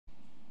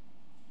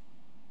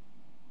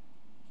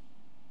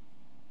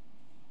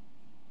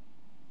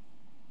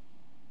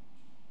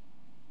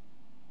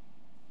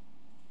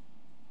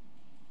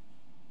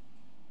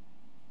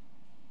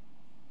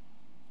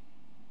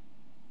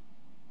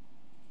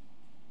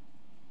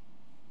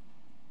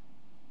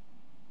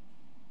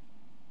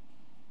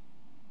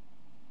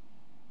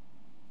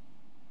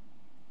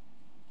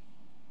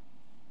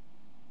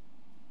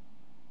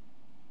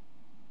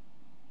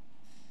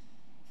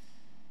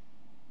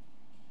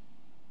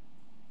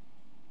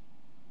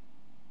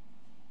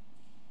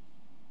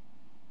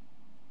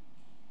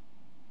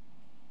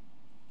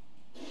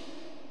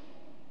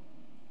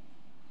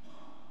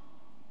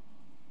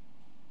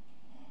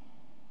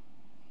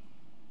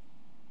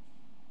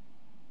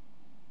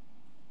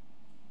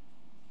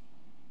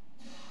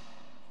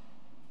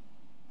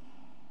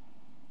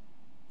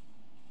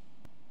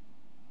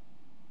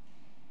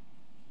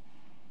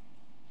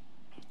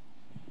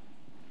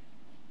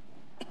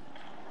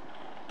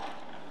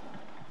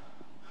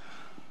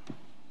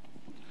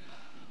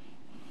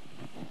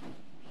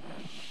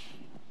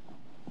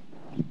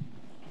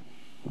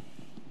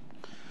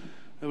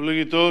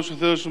Ευλογητός ο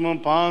Θεός ημών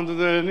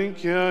πάντοτε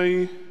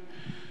νικαίοι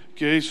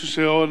και εις τους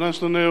αιώνας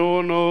των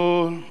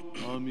αιώνων.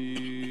 Αμήν.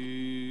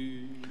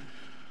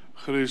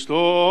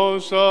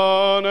 Χριστός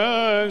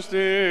ανέστη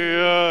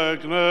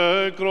εκ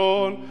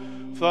νεκρών,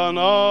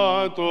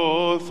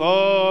 θάνατον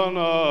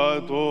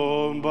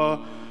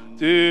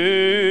πατήσας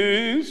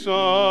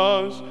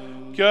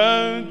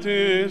και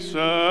της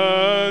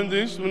εν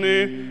της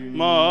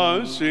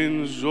μνήμας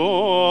συν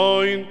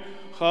ζωήν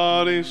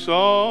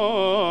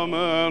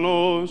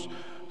χαρισάμενος.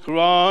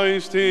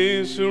 Christ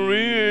is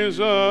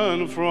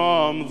risen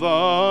from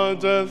the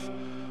death,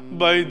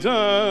 by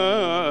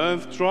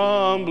death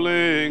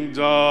trembling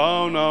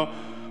down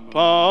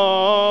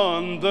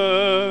upon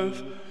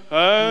death,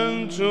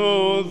 and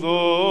to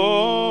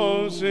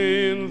those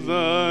in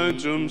the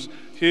tombs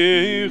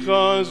he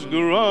has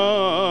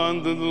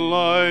granted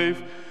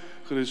life.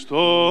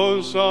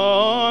 Χριστός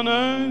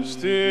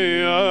ανέστη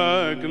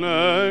εκ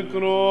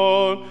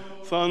νεκρών,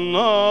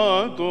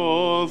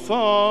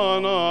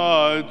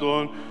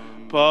 θάνατον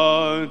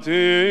πατήσας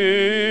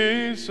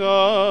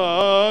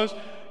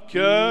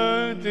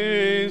και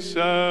της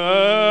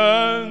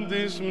εν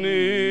της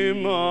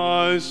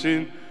μνήμας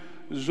συν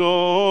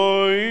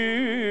ζωή.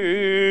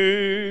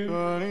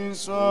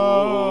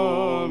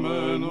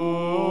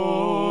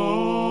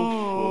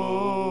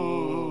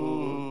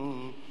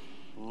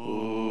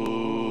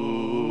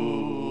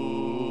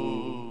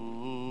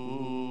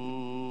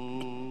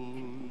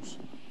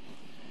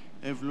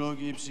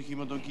 Ευλόγη η ψυχή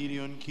μου των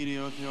Κύριων, Κύριε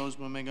ο Θεός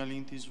μου,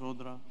 μεγαλήν τη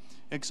σφόδρα.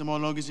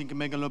 Εξομολόγηση και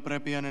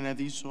μεγαλοπρέπειαν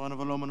ενεδίσου,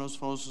 αναβολόμενος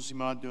φως των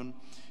σημάτιων,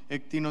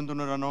 εκτείνων των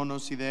ουρανών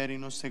ως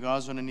σιδέριν, ως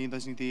στεγάζων εν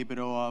είδασιν τη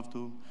υπερόα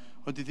αυτού.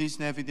 Ότι θείς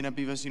νέφη την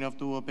απίβαση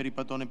αυτού, ο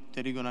περιπατών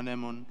επιτερίγων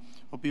ανέμων,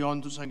 ο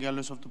ποιών τους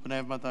αγγέλους αυτού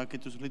πνεύματα και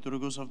τους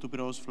λειτουργούς αυτού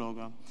πυρός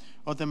φλόγα.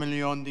 Ο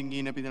θεμελιών την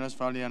γην επί την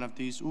ασφάλειαν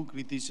αυτής, ου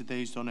κριτήσετε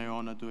εις τον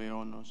αιώνα του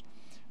αιώνος.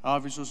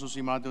 Άβυσος ο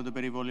σημάτιον των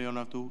περιβολίων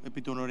αυτού,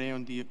 επί των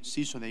ωραίων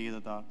σύσσονται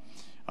είδατα.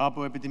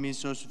 Από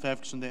επιτιμήσεως σου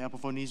φεύξονται, από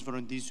φωνής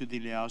βροντής σου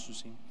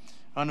δηλιάσουσιν.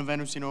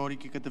 Ανεβαίνουσιν όροι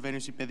και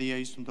κατεβαίνουσιν παιδεία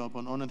εις των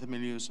τόπων, όνον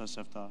θεμελίωσα σε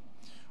αυτά.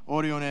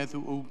 Όριον έθου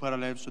ου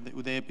παραλέψονται,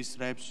 ουδέ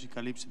επιστρέψουσι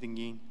καλύψε την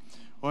γη.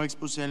 Ο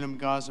εξποσέλων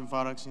γκάζεν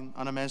φάραξιν,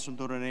 αναμέσων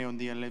των ωραίων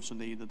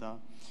διαλεύσονται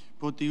είδατα.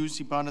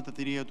 Ποτιούσι πάνω τα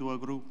θηρία του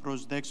αγρού,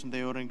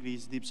 προσδέξονται ώρεν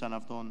κρίς δίψαν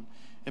αυτών.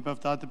 Επ'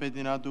 αυτά τα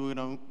παιδινά του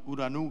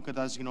ουρανού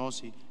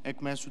κατασγνώσει, εκ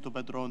μέσου των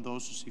πετρών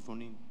δώσου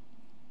συμφωνήν.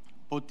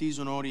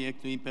 Ποτίζουν όροι εκ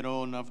του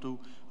υπερόων αυτού,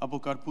 από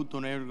καρπού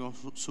των έργων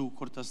σου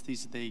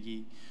χορταστήσεται η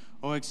γη.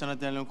 Ο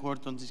εξανατέλων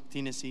χόρτων της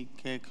κτίνεση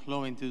και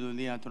εκχλώμεν τη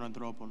δουλεία των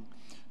ανθρώπων.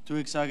 Του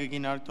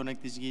εξάγαγιν άρτων εκ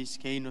της γης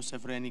και ίνος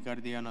εφραίνει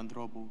καρδίαν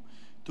ανθρώπου.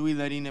 Του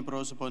ιδαρίνε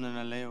πρόσωπον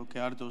εναλέω και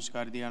άρτος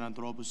καρδίαν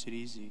ανθρώπου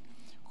συρίζει.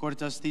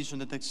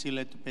 Χορταστήσονται τα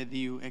ξύλα του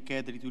πεδίου,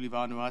 εκέντρη του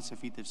Λιβάνου άσε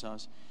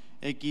φύτευσας.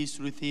 Εκεί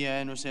στρουθία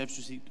ένος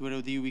εύσουση του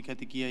εροδίου η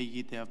κατοικία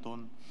ηγείται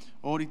αυτών.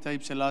 Όρυτα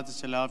υψηλά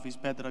της ελάφης,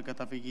 πέτρα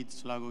καταφυγή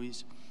της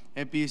λαγωής.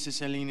 Επίσης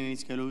σελήνην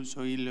εις καιρούς,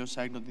 ο ήλιος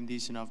έγνω την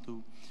δύσιν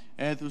αυτού.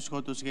 Έθους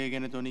σκότος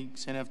γέγενε τον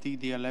ίξ, εν αυτοί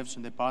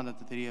διαλεύσονται πάντα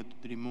τα θηρία του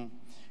τριμμού.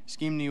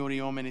 Σκύμνη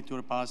οριόμενη του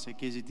ορπάσε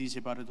και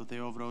ζητήσε παρά το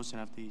Θεό βρόσεν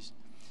αυτής.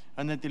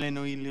 Ανέτειλεν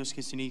ο ήλιος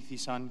και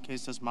συνήθισαν και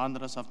στας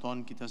μάντρας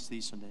αυτών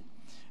κοιταστήσονται.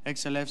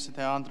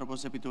 Εξελεύσεται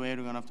άνθρωπος επί του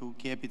έργαν αυτού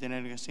και επί την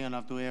εργασίαν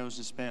αυτού έως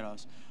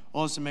εσπέρας.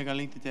 Όσε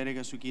μεγαλύτερη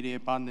έργα σου, Κύριε,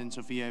 πάντεν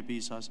σοφία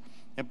επίσας,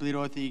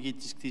 επληρώθη η γη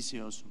της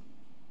κτήσεως σου.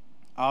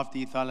 Αυτή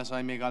η θάλασσα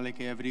η μεγάλη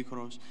και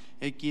ευρύχρος,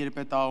 εκεί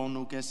ερπετάουν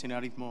ουκ έσυν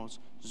αριθμός,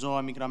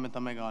 ζώα μικρά με τα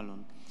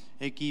μεγάλων.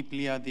 Εκεί οι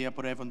πλοία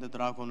διαπορεύονται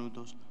τράχων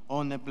ούτως,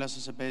 όνε πλέσα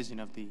σε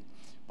παίζειν αυτοί.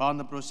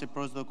 Πάντα προς σε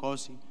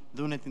προσδοκώσει,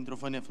 δούνε την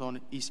τροφή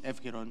αυτών εις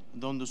εύχερον,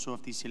 δόντος σου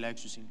αυτή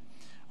συλλέξουσιν.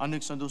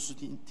 Ανοίξοντος σου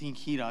την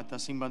χείρα, τα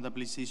σύμπαντα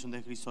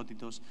πλησίσονται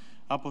Χριστότητος,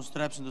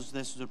 αποστρέψοντος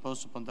δε στους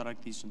πρόσωπον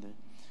ταρακτήσονται.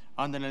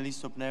 Αν δεν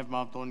ελύσει το πνεύμα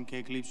αυτών και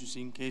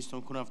εκλείψουσιν και εις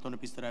τον κούν αυτών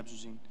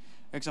επιστρέψουσιν.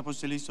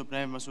 Εξαποστελείς το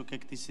πνεύμα σου και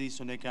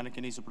εκτισήσονται και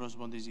ανακαινείς το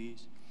πρόσωπο της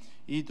γης.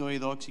 Ή το η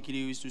δόξη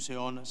Κυρίου εις τους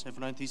αιώνας,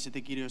 ευναντήσετε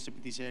Κύριος επί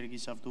της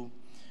έργης αυτού.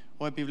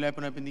 Ο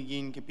επιβλέπων επί την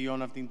γην και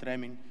ποιόν αυτήν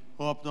τρέμην,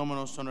 ο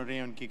απτώμονος των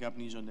ωραίων και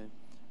καπνίζονται.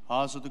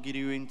 Άσο του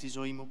Κυρίου είναι τη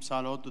ζωή μου,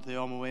 ψαλό του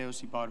Θεό μου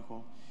έως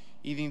υπάρχω.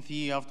 Ήδην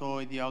θύει αυτό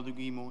η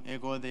διάλογη μου,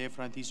 εγώ δε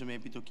ευναντήσομαι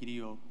επί το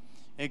Κυρίο.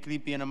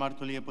 Εκλείπει ένα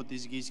μαρτωλή από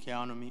της γης και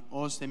άνομη,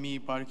 ώστε μη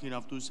υπάρχει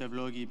αυτούς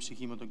ευλόγη η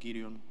ψυχή μου των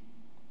Κύριων.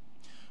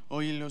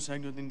 Ο ήλιος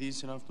έγνω την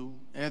δύσιν αυτού,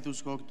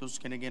 έθους κόκτος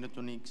και νεγένε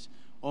τον ίξ,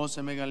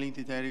 όσε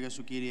μεγαλύτερη τα έργα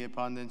σου, Κύριε,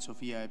 πάντεν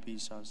σοφία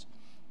επίσας.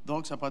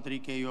 Δόξα Πατρί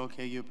και Υιό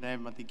και Αγίου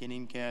Πνεύματι και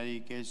νυν και αεί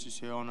και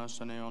στους αιώνας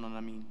των αιώνων.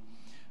 Αμήν.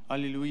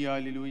 Αλληλούια,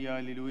 αλληλούια,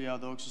 αλληλούια,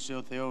 δόξα σε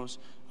ο Θεός.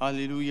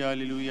 Αλληλούια,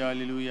 αλληλούια,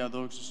 αλληλούια,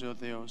 δόξα σε ο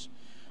Θεός.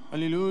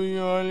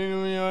 Αλληλούια,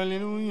 αλληλούια,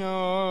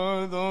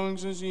 αλληλούια,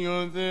 δόξα σε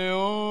ο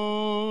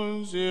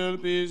Θεός.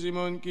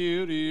 Ελπίζημον,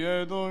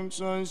 Κύριε,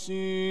 δόξα σε.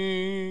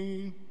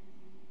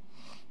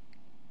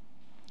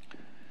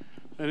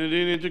 Εν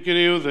ειρήνη του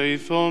Κυρίου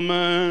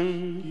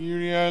δεηθόμεν.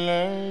 Κύριε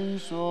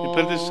ελέησον.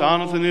 Υπέρ της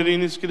άνωθεν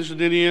ειρήνης και της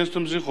σωτηρίας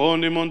των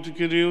ψυχών ημών του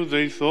Κυρίου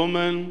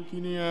δεηθόμεν.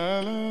 Κύριε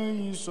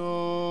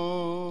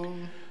ελέησον.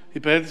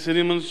 Υπέρ της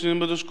ερήμανος του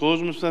σύμπαντος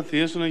κόσμου,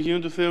 σταθείας των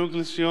Αγίων του Θεού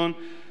Εκκλησιών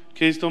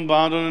και εις των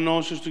πάντων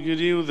ενώσεως του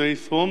Κυρίου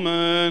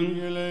δεηθόμεν.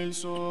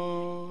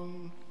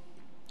 Eleison.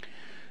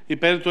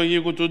 Υπέρ του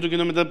Αγίου Κουτούντου και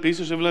των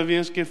μεταπίσεως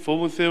ευλαβίας και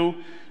φόβου Θεού,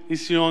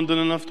 ισιόντων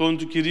εν αυτών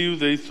του Κυρίου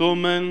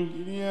δεηθόμεν.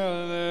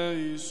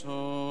 Eleison.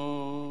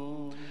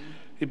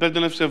 Υπέρ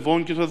των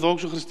ευσεβών και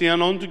ορθοδόξων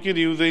χριστιανών του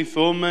Κυρίου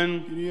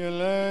δεηθόμεν.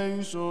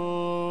 Eleison.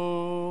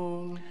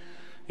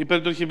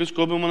 Υπέρ του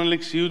Αρχιεπισκόπου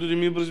Αλεξίου του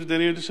Τιμίου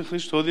Πρεσβυτερίου της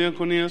Χριστό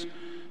Διακονίας,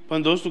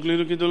 παντός του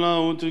κλήρου και του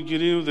λαού του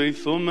Κυρίου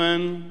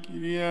δεηθόμεν.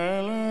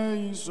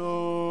 Eleison.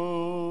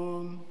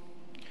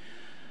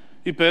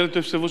 Υπέρ του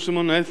ευσεβού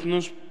Σιμών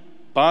έθνους,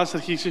 πας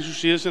αρχής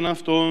εξουσίας εν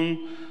αυτών,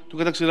 του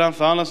καταξηρά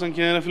θάλασσαν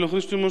και αέρα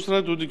φιλοχρήστου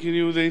ημοστρατού του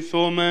Κυρίου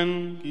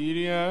δεηθόμεν.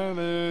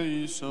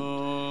 Eleison.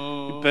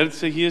 Υπέρ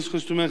της Αγίας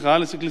Χριστού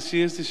Μεγάλης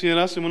Εκκλησίας της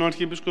Ιεράς Ημών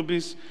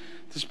Αρχιεπισκοπής,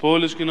 της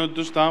πόλης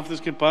κοινότητος ταύτης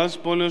και πάσης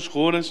πόλεως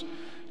χώρας,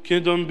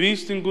 και των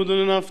πίστην κούντων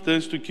εν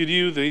αυτές του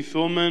Κυρίου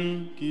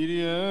δεηθόμεν.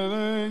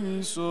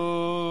 Eleison.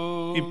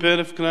 Υπέρ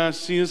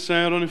ευκρασίας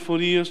αέρων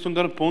εφορίας των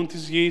καρπών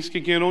της γης και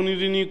καιρών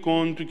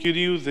ειρηνικών του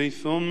Κυρίου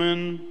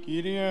δεηθόμεν.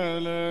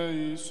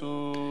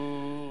 Eleison.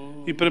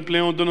 Υπέρ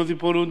πλέον των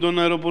οδηπορούντων,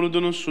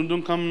 αεροπορούντων,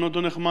 οσούντων,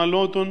 καμνώτων,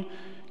 εχμαλώτων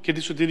και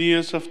της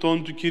σωτηρίας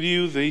αυτών του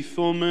Κυρίου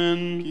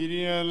δεηθόμεν.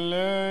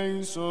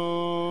 Eleison.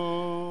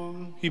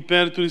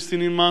 Υπέρ του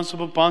ριστήν ημάς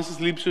από πάσης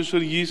λήψεως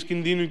οργής,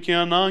 κινδύνου και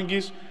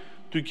ανάγκης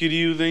του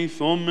Κυρίου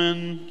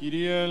δεηθόμεν.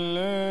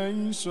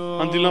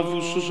 Eleison.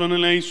 Αντιλαβούς όσων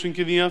ελέησον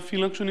και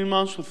διαφύλαξον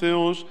ημάς ο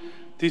Θεός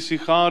της η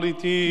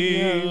χάρητη.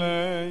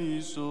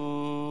 Eleison.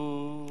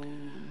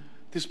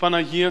 Της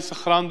Παναγίας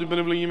αχράντου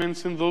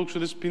υπερευλογημένης εν δόξου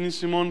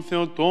δεσποίνης ημών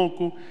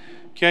Θεοτόκου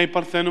και αϊ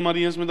Παρθένου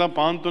Μαρίας με τα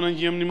πάντων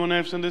Αγίων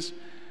μνημονεύσαντες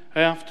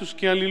εαυτούς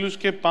και αλλήλους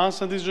και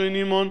πάσα τη ζωή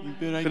ημών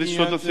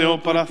Χριστό το Θεό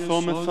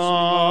παραθόμεθα.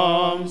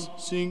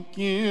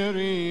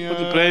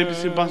 Ότι πρέπει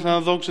συν πάσα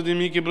δόξα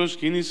τιμή και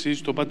προσκύνηση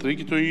στο Πατρί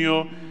και το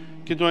Υιό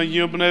και το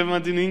Αγίο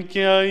Πνεύμα την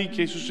ίνκαια ή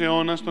και εις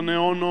αιώνας των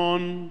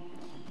αιώνων.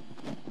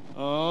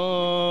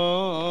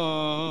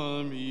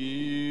 Αμήν.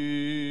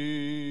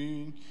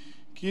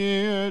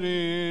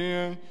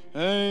 Κύριε,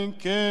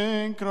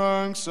 και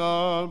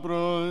κράξα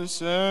προς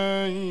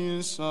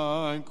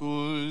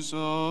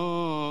εισάκουσον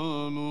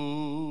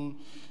μου,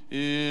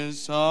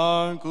 εισάκουσον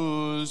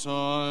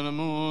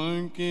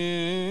μου,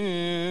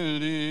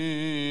 Κύριε.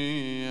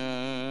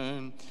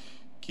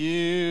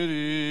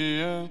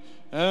 Κύριε,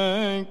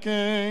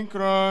 και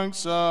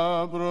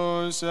κράξα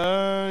προς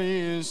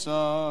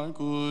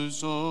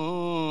εισάκουσον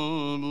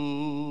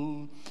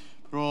μου,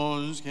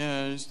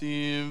 πρόσχες τη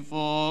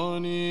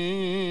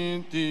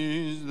φωνή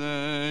της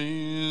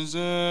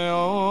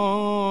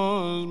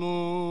δεήσεώς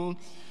μου,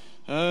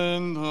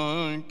 εν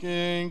το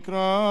και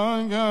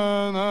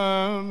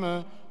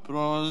κράγαναμε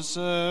προς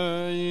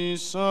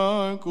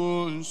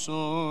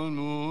εισάκουσον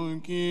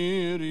μου,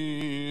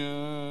 Κύριε.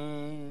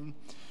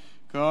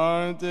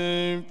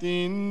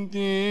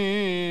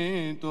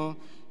 Κατευθυντήτω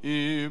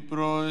η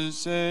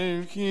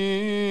προσευχή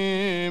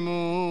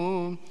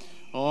μου,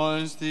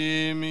 ως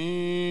τιμίαμα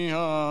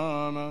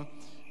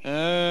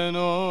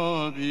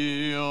ενώπιον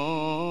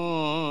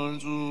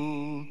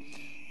σου,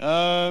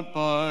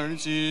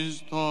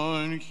 επάρξεις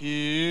των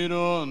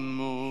χείρων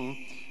μου,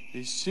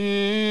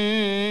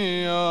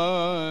 θυσία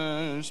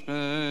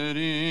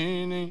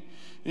εσπερίνη,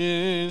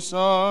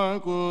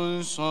 εισάκουσον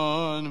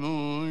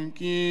μου,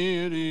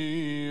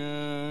 Κύριε.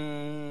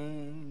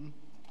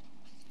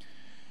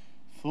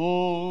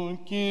 Φω,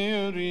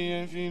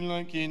 Κύριε,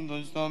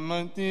 φυλακίντος το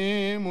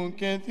μάτι μου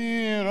και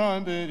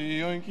θύρα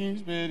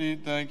περιοχής περί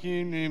τα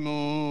χείλη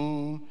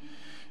μου.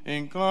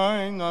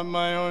 Incline not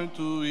my heart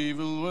to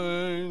evil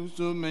words,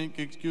 to make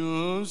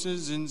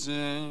excuses and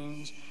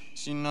sins.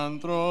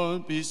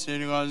 Συνανθρώπης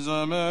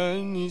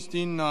εργαζομένοι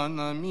στην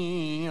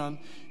αναμίαν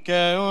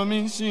και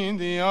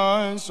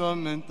ομισίδιας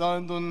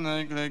μετά των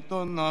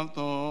εκλεκτών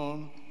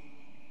αυτών.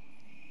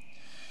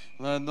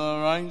 Let the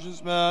righteous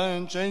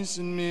man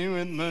chasten me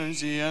with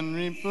mercy and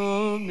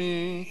reprove me.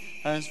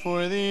 As for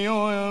the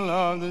oil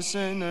of the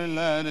sinner,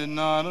 let it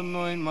not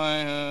anoint my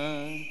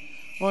head.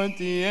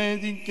 Ότι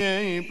έδικε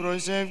η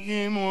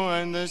προσευχή μου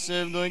εν τες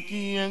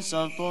ευδοκίες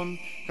αυτών,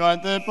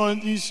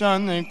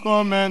 κατεπότισαν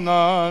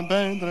εκόμενα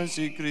πέτρας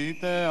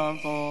συγκρίτε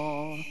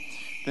αυτών.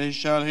 They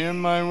shall hear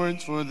my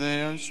words, for they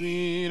are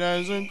sweet,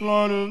 as a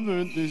clod of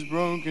earth is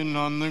broken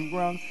on the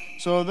ground,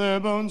 so their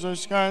bones are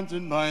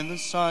scattered by the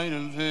sight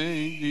of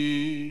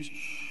Hades.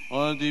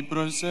 Ότι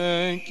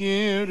προσέ,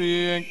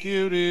 Κύριε,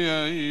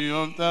 Κύριε, η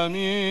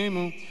οφθαλμή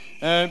μου,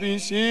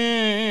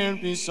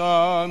 επισύρπησα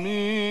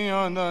μη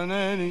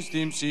αντανέλη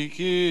στην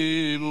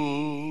ψυχή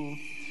μου.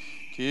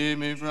 Keep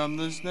me from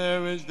the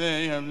snare which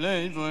they have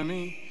laid for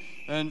me,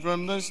 and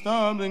from the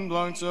stumbling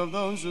blocks of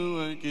those who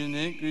work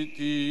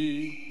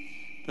iniquity.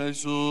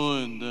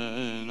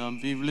 Πεσούντεν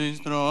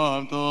αμφιβλήστρο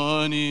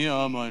αυτόν η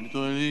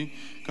αμαρτωλή,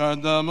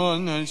 κατά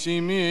μόνον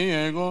σημεί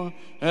εγώ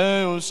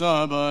έως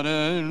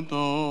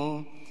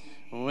απαρέλθω.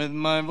 With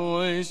my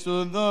voice to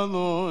the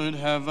Lord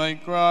have I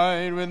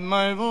cried, with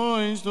my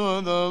voice to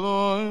the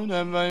Lord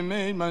have I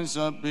made my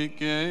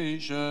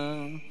supplication.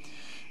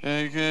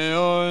 e che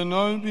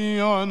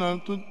onobion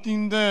al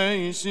tutti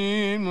dei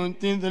simu,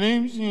 ti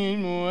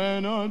dripsimu, e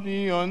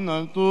onobion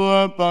al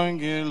tuo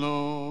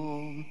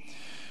pangelo.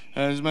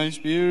 As my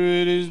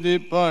spirit is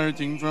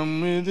departing from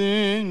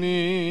within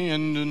me,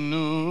 and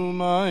anew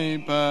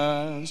my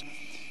past,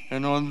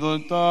 and on the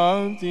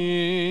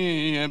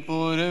tavti e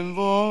pure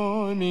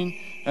vomin,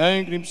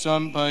 e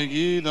gripsam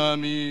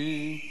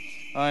pagidami.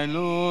 I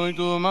looked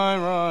to my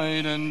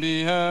right and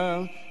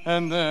beheld,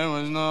 and there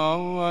was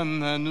no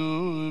one that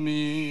knew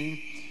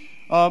me.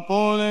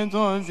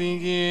 Apoleton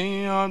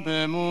figi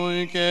ape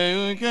mui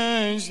ke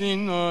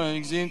ukestino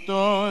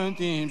exito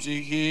tim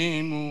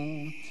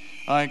psychimu.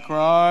 I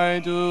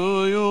cried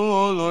to you,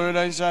 O Lord,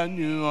 I said,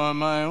 you are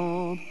my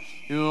hope.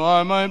 You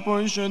are my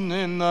portion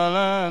in the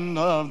land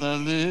of the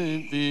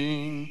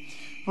living.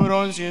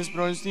 Prosies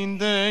prostin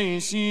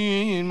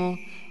deisimu,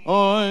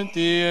 o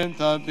tie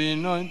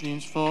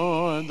tapinoitins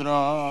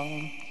fodra.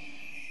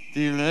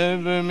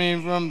 Deliver me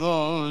from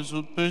those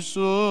who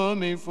pursue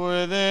me,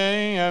 for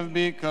they have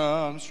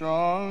become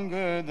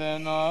stronger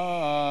than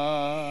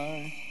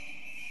I.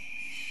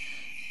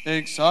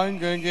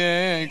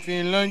 Exagagek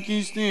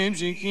philakistim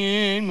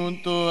shikin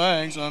munto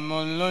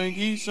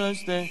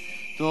examologisaste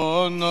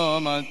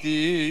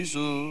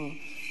tonomatisu.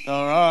 The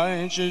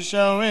righteous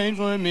shall wait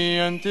for me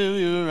until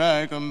you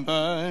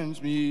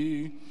recompense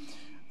me.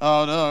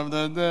 Out of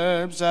the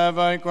depths have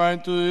I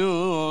cried to you,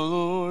 O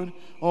Lord.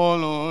 O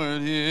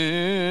Lord,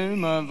 hear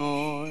my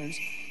voice.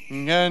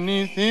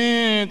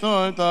 Genithit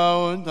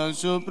orta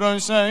supra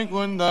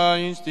secunda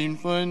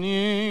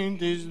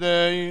instincfonitis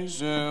Deis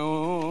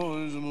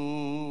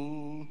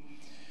eosmu.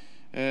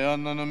 E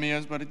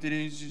annonomias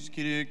partirisis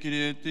Kyrie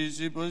Kyrie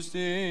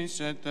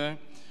hypostis ete,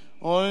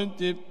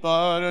 orti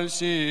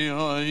parasi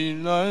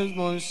oilas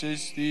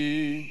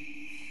monsesti.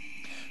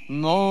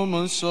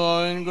 Nomos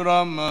in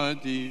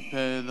grammati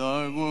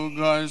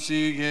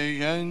pedagogasi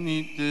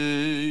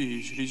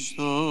genite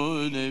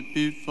Christon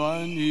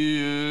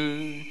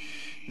epifanie.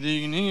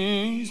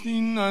 Dignis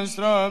dinas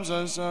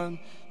trapsasan,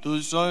 tu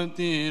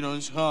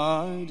sortiros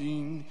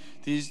harin,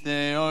 tis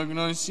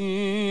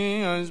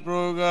theognosias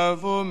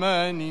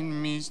progafomen in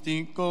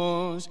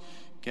mysticos,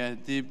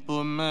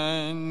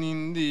 catipomen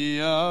in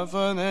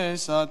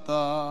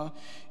diaphanesata,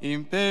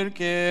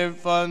 imperque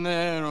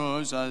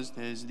faneros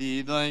astes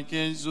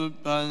didaike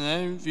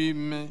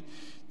supanefime,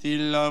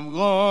 tilam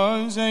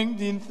gos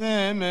enctin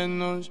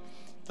themenos,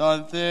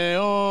 ta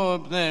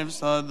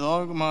theopnevsa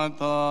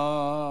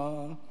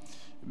dogmata.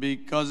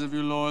 Because of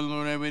you,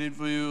 Lord, I waited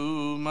for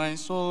you. My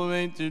soul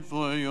waited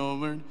for your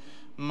word.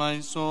 My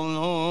soul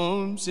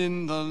hopes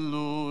in the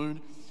Lord.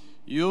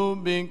 You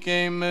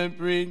became a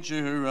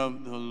preacher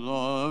of the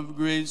law of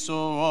grace,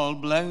 O all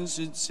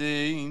blessed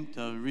saint,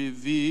 a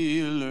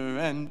revealer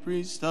and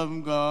priest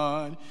of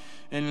God,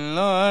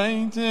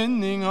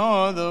 enlightening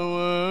all the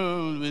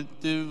world with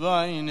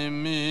divine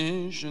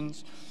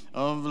emissions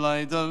of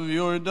light of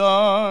your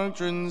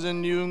doctrines,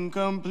 and you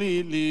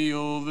completely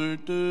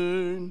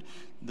overturned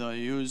the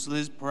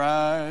useless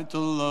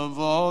prattle of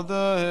all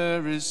the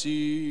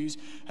heresies,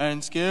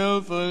 and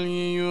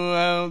skillfully you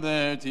held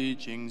their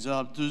teachings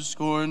up to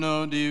scorn,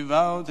 O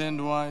devout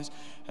and wise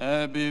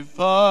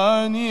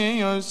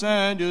Epiphanius,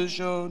 and you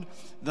showed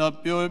the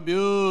pure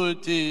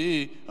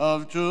beauty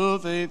of true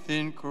faith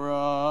in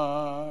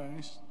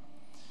Christ.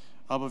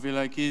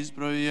 Apophylaxis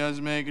proias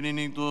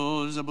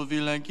megrinitus,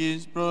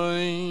 apophylaxis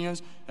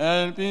proias,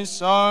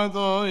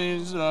 elpisado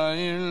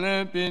Israel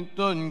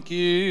epiton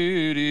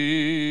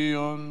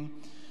Kyrion.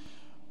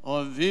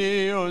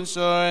 Ovios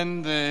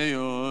en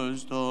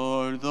Deos,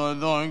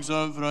 orthodox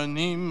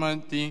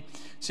phronimati,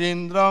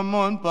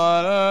 syndramon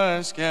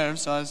para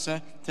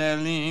skerpsase,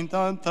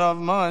 telinta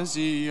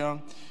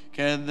travmasia,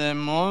 que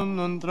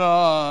demonon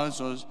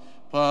trasos,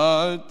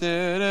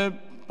 patere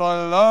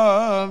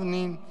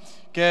palavnin,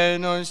 que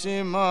nos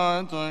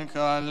imaton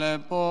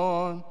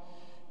calepon,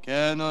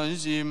 que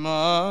nos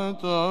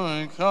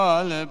imaton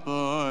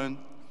calepon,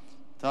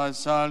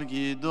 tas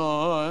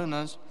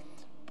algidonas,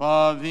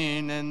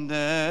 pavinen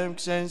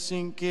dexes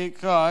inci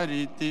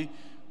cariti,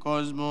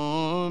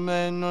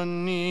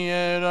 cosmomenon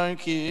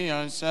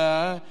hierarchia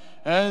se,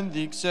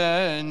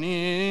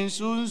 endixenis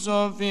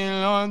uso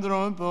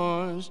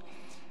philanthropos,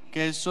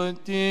 que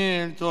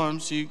sotil tom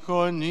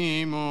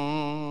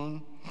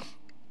psychonimon.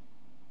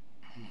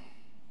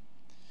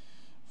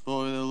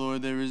 For the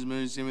Lord there is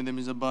mercy, with him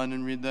is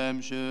abundant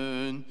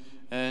redemption,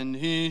 and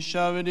he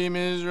shall redeem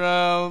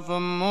Israel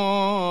from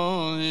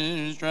all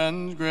his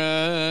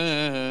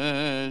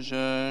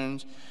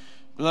transgressions.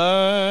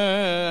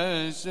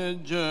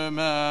 Blessed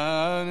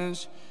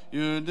Germanus,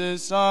 you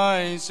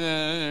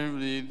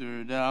decisively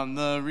threw down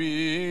the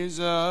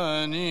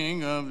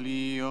reasoning of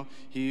Leo.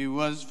 He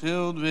was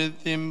filled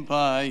with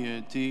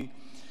impiety.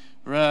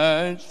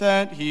 Wretch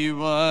that he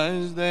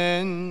was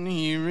then,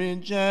 he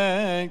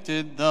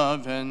rejected the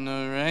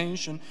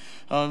veneration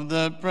of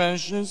the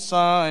precious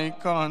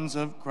icons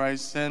of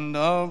Christ and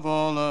of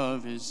all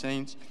of his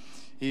saints.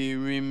 He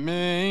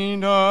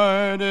remained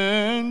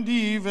ardent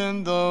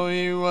even though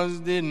he was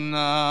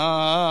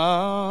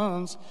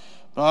denounced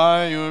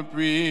by your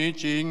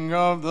preaching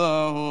of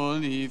the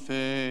holy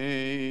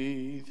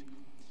faith.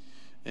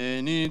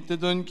 Ενείτε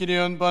τον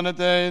Κύριον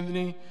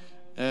Πανατέδρη,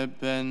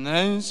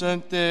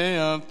 επενέσατε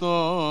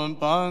αυτόν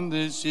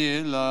πάντες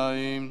οι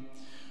λαοί.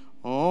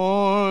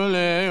 Ο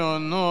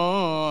Λέων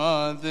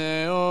ο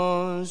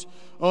Θεός,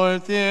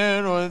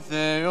 ορθιέρο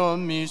Θεό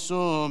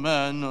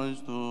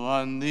μισούμενος του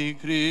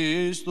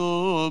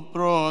Αντιχρίστου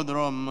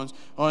πρόδρομος,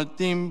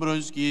 ότι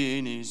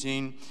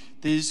προσκύνησιν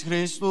της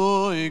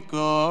Χριστού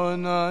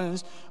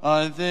εικόνας,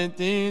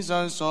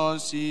 αθετήσας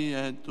όσοι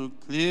του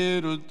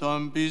κλήρου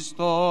των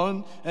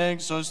πιστών,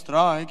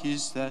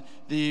 εξωστράκιστε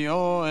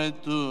διό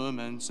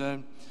ετούμενσε,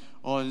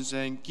 ως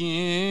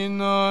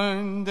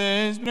εκείνον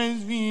τες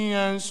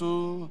πρεσβείας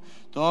σου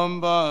τον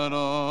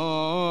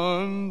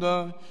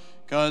παρόντα,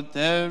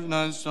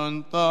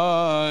 κατεύνασον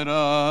ταράκον.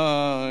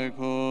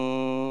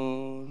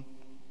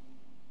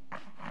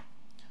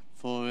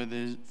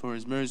 For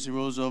his mercy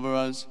rules over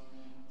us,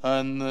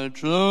 and the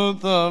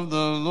truth of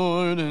the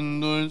Lord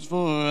endures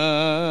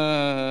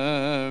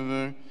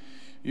forever.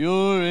 You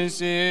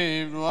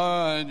received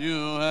what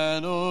you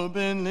had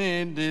openly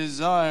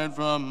desired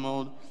from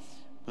old.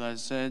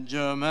 Blessed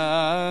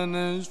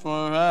Germanus,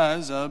 for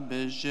as a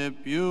bishop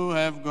you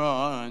have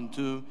gone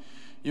to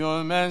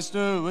your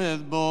master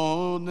with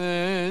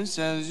boldness,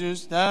 as you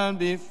stand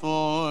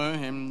before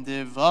him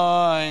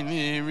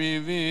divinely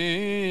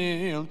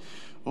revealed,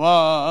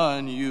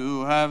 what you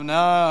have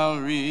now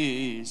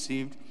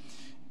received.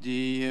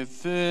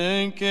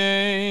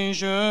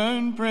 Deification,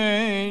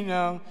 pray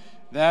now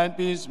that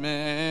peace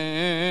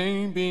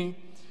may be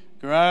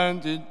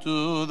granted to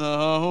the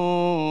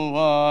whole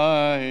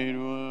wide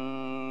world.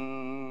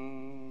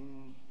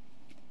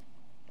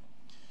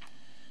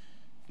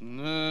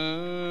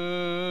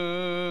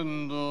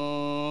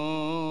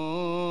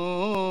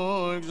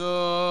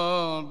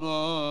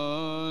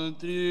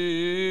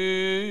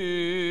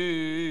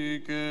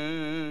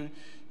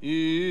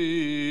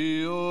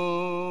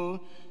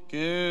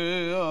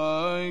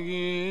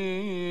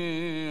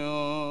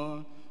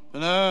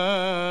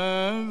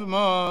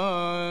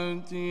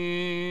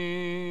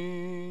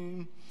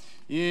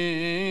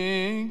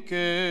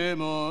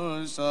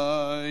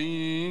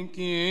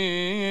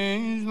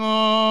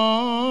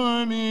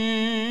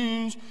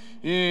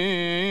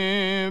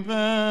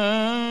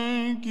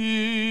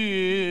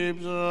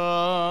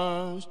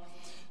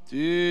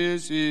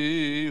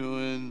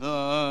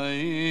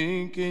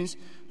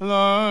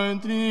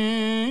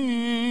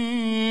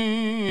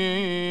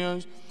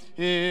 Latrias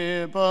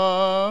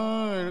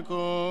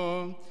eparco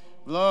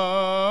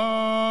vlastima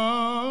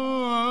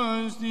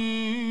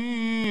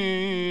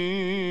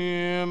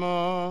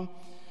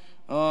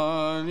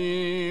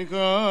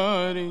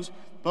alicaris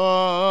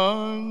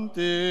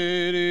panteritu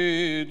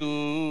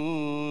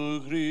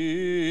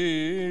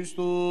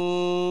Christu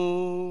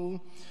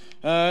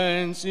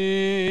ansi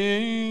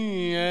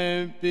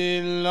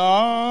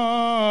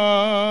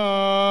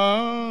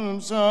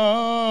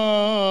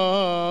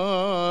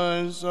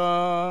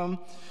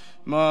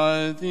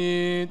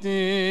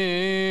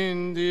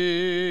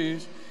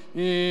Matitindis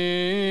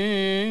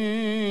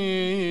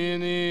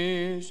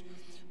inis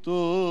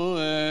tu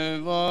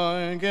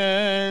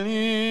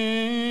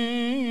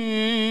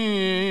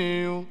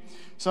evangelium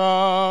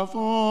saphosa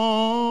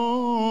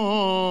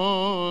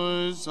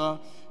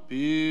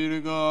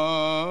pirgasato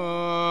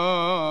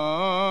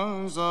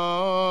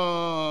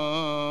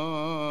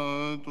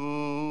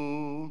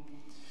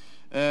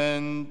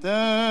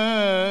enteftenos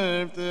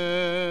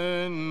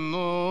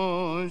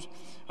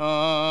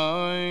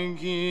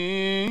Aeginos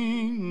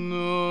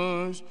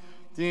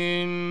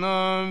tin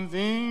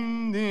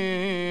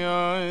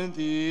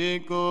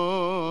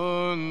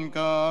amphindeiathikon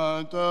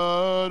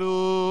kataruni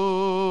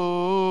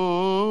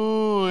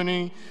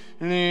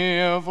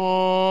liefos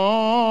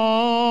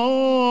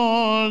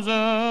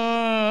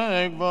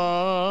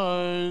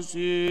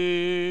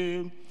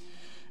ekvasim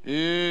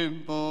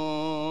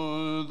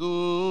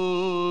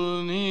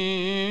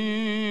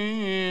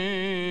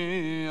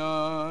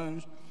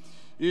impodunias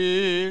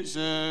ix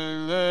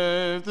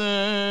eleftheria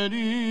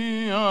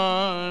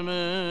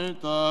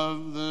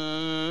of the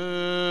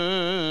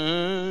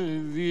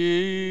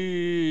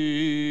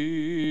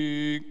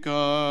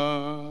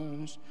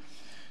vicars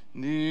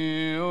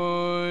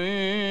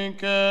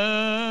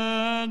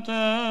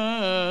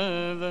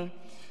dioicateve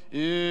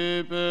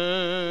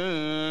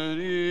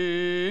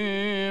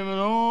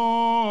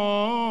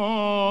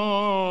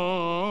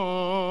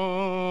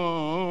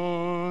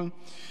iperimnon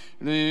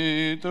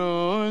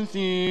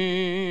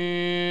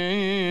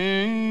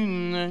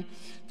litrothine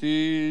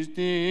tis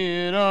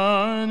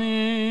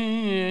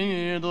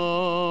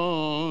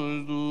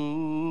tyrannidos du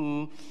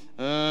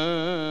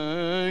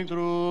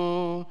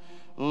ectro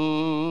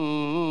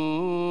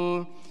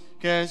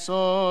que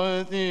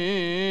sothine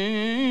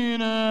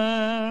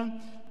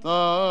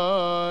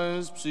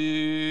tas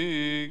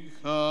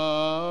psycha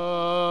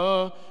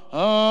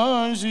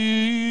asimon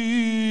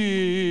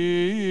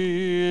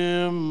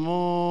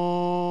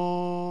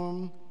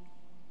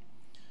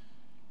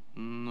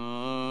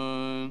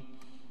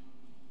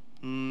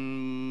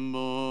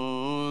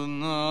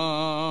bona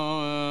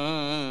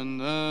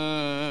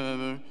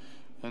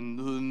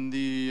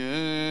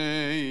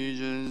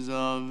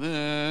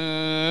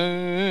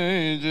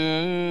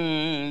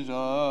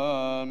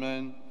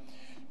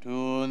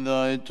To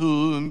the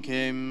tomb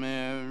came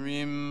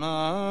Mary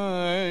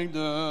Magdalene,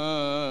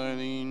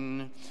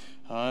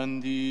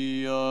 and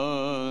the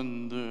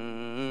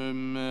other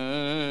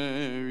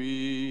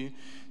Mary,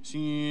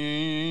 seeking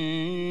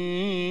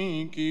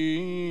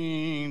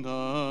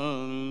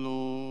the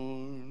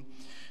Lord.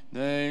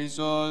 They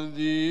saw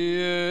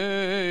the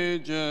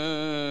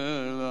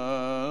angel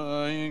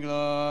like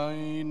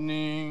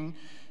lightning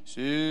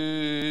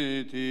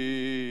sitting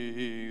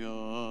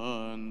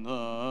on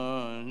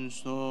the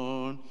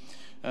stone,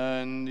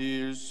 and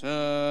he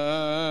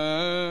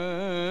said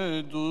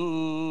to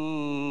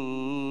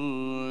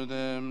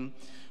them,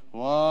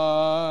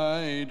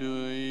 "Why do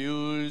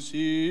you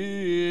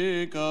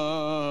seek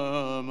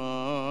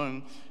among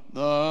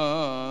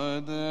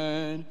the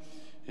dead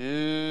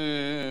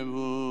him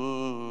who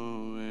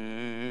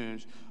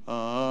is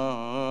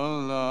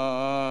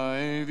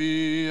alive?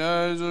 He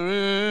has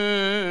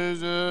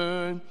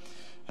risen,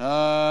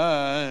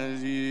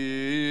 as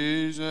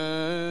he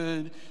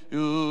said.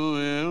 You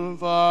will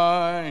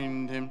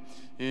find him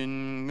in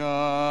Galilee.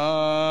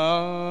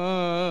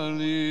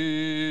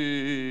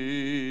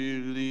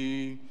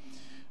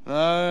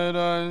 Let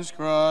us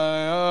cry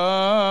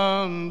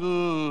unto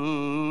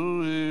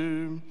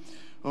him,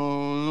 O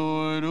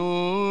Lord, who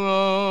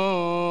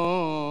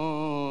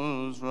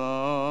rose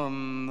from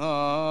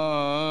the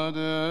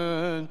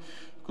dead.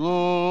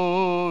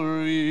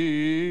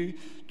 Glory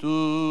to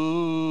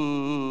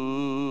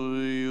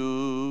you.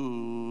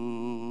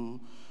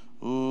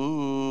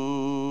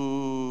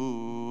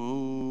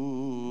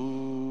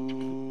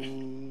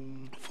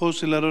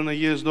 Φως ηλαρών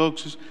Αγίας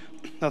δόξης,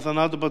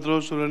 αθανάτου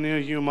Πατρός ουρανίου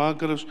Αγίου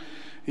Μάκαρος,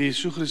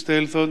 Ιησού Χριστέ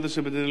ελθόντες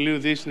επί την ηλίου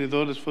δύσνη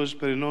δώρες φως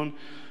περινών,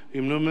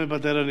 υμνούμε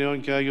Πατέρα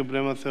Νεών και Άγιο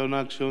Πνεύμα Θεών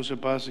άξιον σε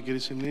πάσα Κύριε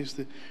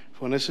συνήστη,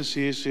 φωνές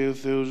εσείς ο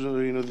Θεούς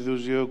είναι ο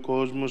διδουζεί ο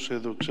κόσμος, σε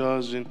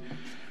δοξάζειν,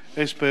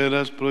 εις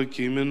πέρας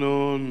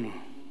προκείμενον.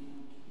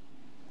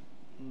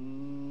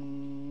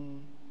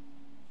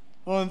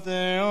 Ο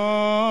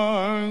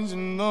Θεός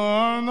τον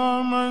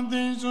όνομα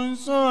σου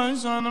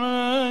σώσον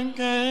με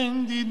και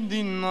την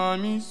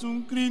δύναμη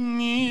σου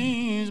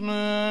κρίνεις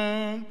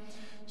με.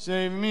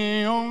 Save me,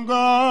 O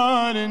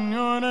God, in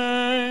your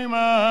name,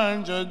 and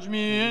judge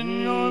me in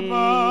your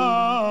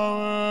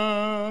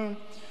power.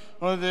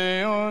 Ο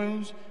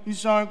Θεός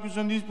εις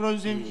άκουσον της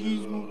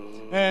προσευχής μου,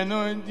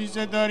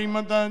 ενόητησε τα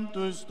ρήματα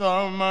του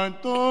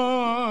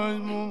στόματος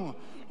μου.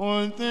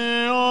 Ο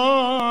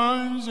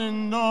Θεός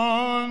εν το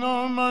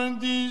όνομα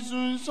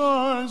σου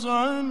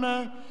σώσον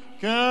με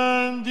και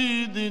τη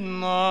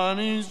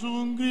δύναμη σου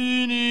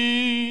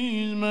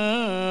κρίνεις με.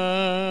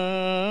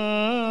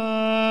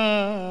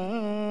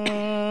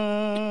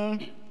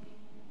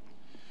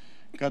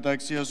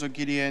 Καταξίως ο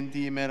Κύριε εν τη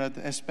ημέρα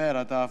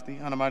εσπέρα ταύτη,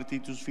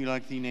 αναμαρτήτους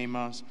φυλακτήνε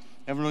ημάς.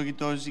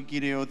 Ευλογητός η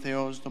Κύριε ο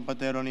Θεός των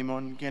Πατέρων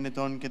ημών και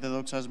ενετών και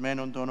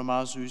τεδοξασμένων το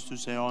όνομά σου εις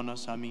τους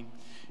αιώνας. Αμήν.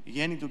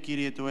 Γέννη του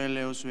Κύριε του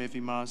έλεος σου εφ'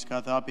 ημάς,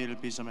 καθάπη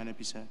ελπίσαμεν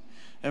επί σε.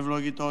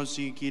 Ευλογητός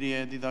η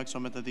Κύριε διδάξω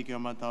με τα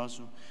δικαιώματά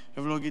σου.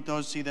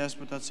 Ευλογητός η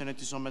Δέσποτα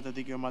ενετισώ με τα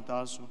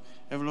δικαιώματά σου.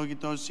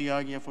 Ευλογητός η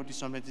Άγια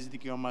φορτισώ με τις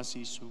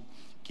δικαιωμασίες σου.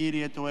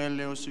 Κύριε το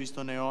έλεος σου εις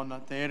τον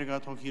αιώνα, τα έργα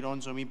των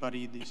χειρών σου μη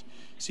παρήντης.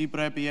 Σύ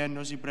πρέπει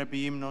ένωση, πρέπει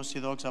ύμνος, σύ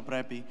δόξα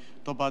πρέπει,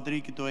 το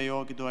Πατρί και το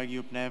Υιό και το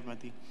Αγίου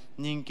Πνεύματι,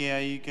 νυν και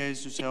αεί και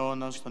εις τους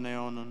αιώνας των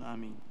αιώνων.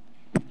 Αμήν.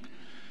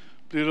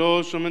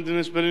 Πληρώσω με την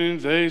εσπερινή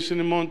δέησιν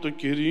ημών το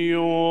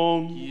Κυρίο.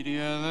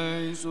 Κύριε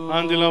ελέησον.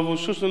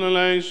 Αντιλαβούσος των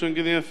ελέησον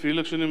και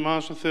διαφύλαξον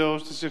ημάς ο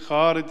Θεός της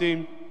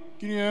εχάρητη.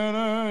 Κύριε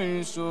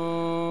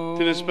ελέησον.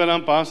 Την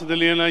εσπέραν πάσα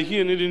τελείαν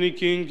Αγίαν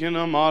ειρηνικήν και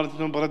ένα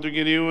αμάρτητον παρά του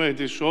Κυρίου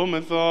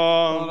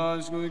αιτησόμεθα.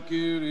 Παράσκο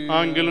Κύριε.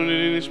 Άγγελων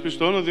ειρήνης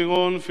πιστών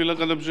οδηγών,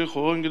 φύλακα των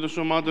ψυχών και των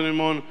σωμάτων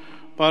ημών,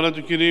 παρά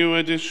του Κυρίου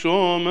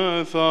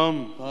αιτησόμεθα.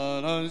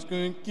 Παράσκο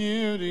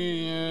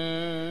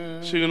Κύριε.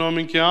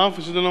 Συγγνώμη και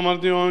άφηση των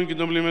αμαρτιών και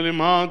των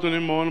πλημελημάτων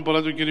ημών,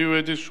 παρά του Κυρίου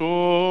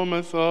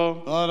αιτησόμεθα.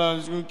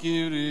 Παράσκο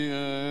Κύριε.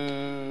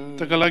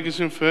 Τα καλά και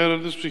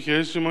συμφέροντα της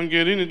ψυχές ημών και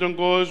ειρήνη τον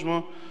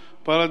κόσμο,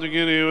 παρά του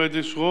Κυρίου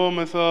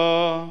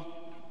αιτησόμεθα.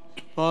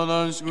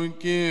 Παράσκο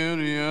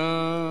Κύριε.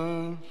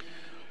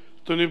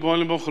 Τον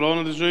υπόλοιπο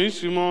χρόνο της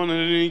ζωής ημών,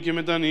 ειρήνη και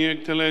μετανία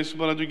εκτελέσει,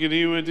 παρά του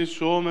Κυρίου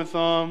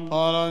αιτησόμεθα.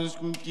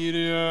 Παράσκο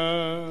Κύριε.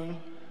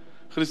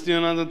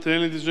 Χριστιανά τα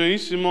τέλη της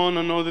ζωής ημών,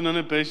 ανώδυναν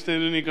επέστα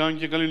ειρηνικά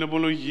και καλήν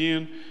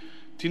απολογίαν,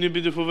 την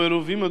επί του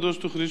φοβερού βήματος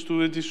του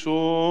Χριστού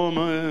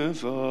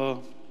αιτησόμεθα.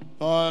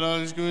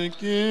 Παράσκο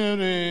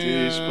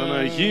Κύριε. Της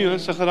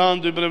Παναγίας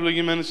αχράντου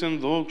υπερευλογημένης εν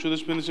δόξου,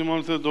 δεσποίνης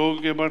ημών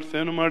Θεοτόκου και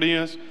Παρθένου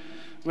Μαρίας,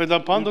 με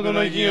τα πάντα των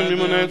Αγίων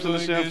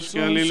μνημονεύσαντες σε αυτούς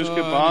και αλλήλους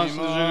και πάση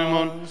της ζωής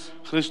ημών,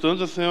 Χριστόν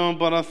το Θεό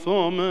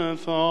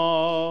παραθόμεθα.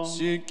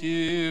 Συ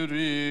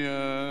Κύριε.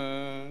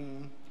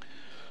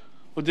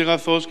 Ότι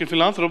αγαθός και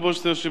φιλάνθρωπος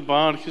Θεός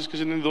υπάρχεις και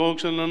σε την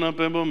δόξα να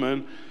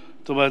αναπέμπομεν,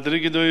 το Πατρί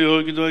και το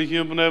Υιό και το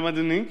Αγίο Πνεύμα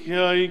την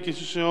νίκαια ή και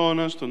στους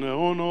αιώνας των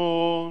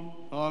αιώνων.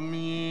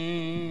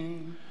 Αμήν.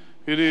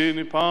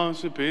 Ειρήνη,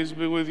 πάση, peace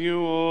be with you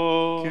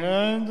all. Και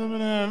το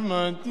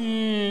πνεύμα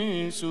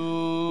σου.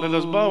 Let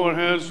us bow our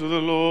heads to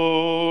the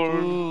Lord. To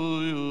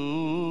you,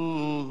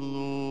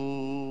 Lord.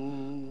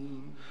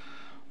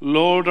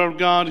 Lord our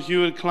God,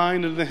 you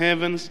reclined in the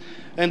heavens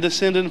and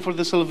descended for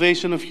the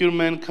salvation of your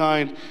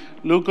mankind.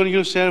 Look on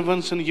your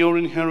servants and your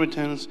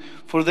inheritance,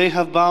 for they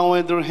have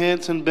bowed their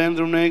heads and bent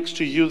their necks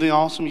to you, the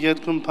awesome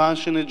yet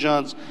compassionate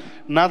judge,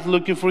 not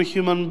looking for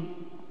human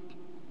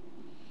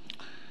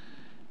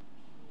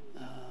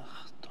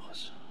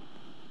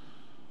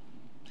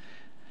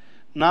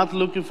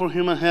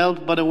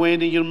help, but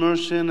awaiting your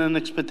mercy and an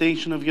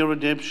expectation of your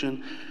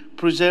redemption.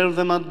 Preserve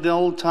them at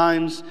all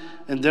times,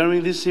 and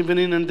during this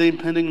evening and the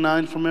impending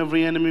night, from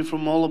every enemy,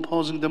 from all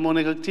opposing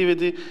demonic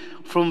activity,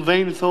 from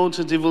vain thoughts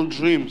and evil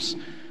dreams.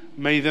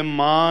 May the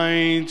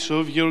might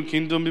of your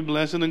kingdom be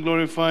blessed and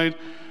glorified,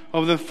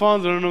 of the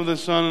Father and of the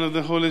Son and of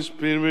the Holy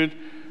Spirit,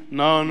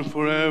 now and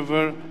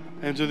forever,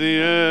 and to the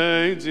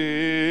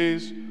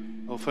ages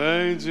of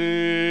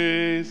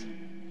ages.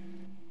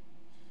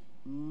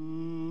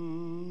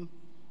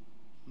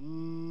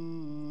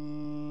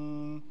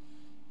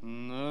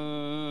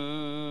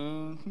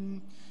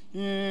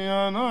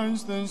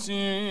 Anastasi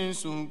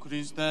Iisu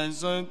Christe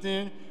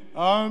Sotir,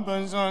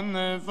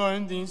 Alpazane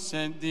Forti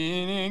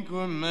Setini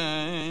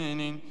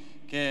Cumenin,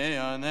 che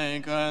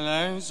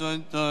anecale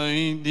sotto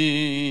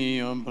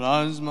Dio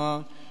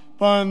plasma,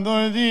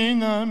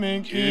 Pandordina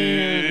me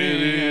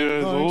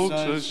Kyrie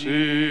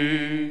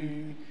doxasi.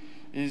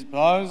 Is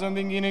plasma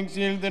in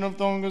exilten of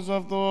tongues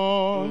of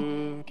thought,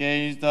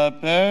 che is da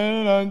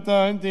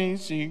perantati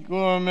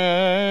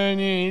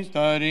sicumeni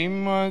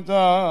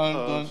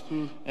starimatantos,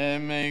 e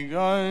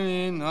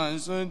megalina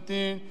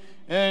sotir,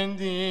 and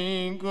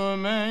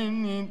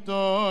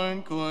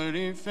incumeniton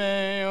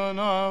corifeon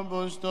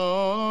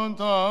apostolon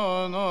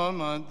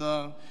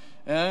tanomata,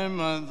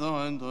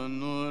 emadon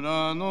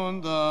donuranon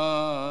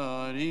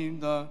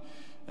darida,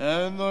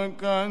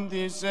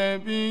 Elocantis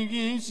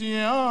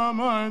epigisi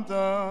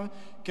amata,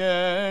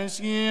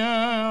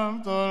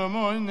 Kesciam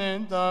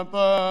tormonenta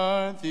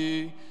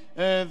pathi,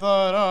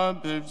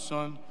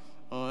 Etharapepson,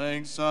 o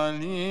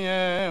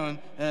exalieon,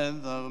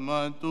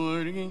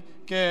 Ethaumaturgi,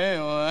 Ke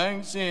o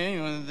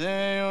exion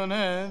theon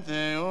et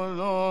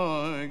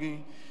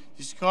theologi,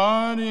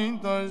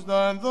 Discarintos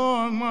da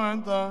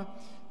dogmata,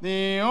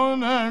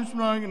 Dion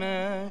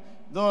expragne,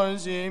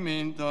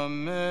 Dosimintum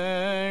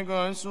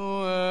mega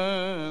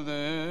sue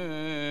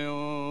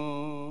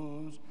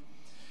Deus.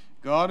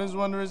 God is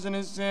wondrous in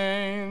his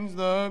saints,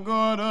 the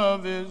God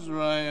of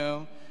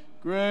Israel.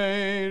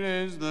 Great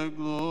is the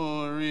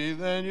glory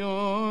that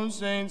your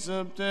saints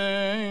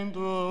obtain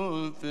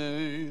through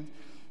faith.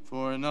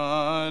 For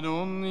not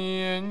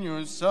only in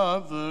your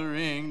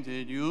suffering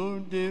did you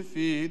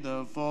defeat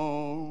the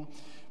foe,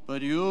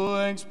 but you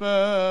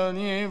expel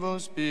evil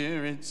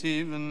spirits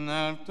even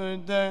after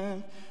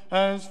death.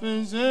 As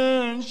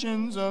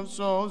physicians of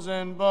souls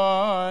and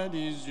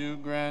bodies, you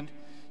grant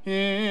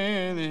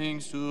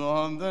healings to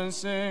all the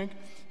sick.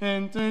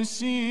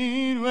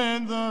 Intercede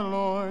with the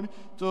Lord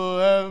to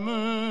have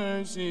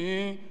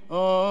mercy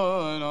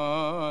on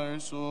our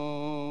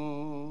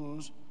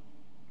souls.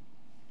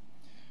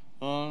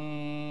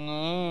 On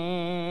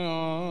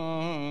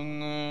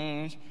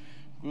earth,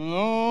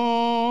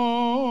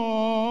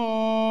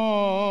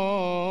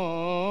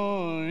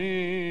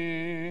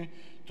 glory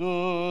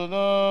to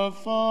the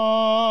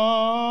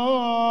Father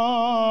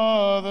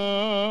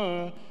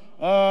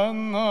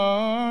and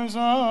the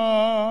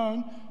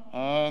Son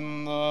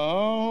and the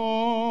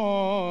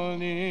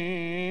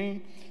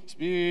Holy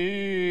Spirit.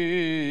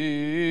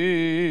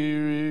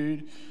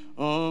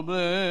 O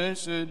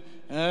blessed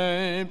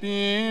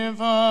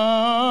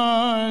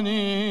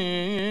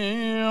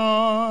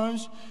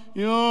Epiphanius,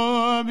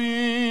 you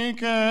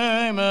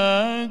became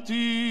a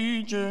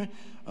teacher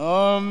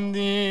of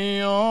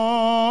the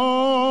Orthodox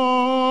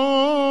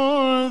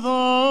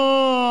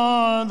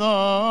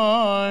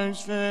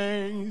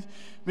faith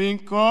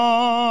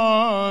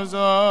because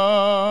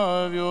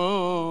of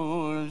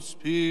your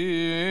spiritual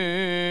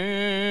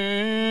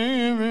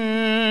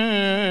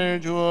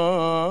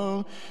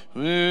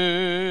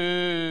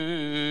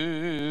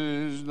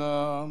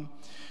wisdom.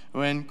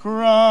 When Christ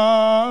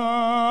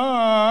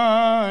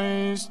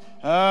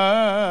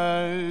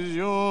as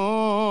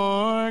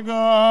your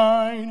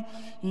guide,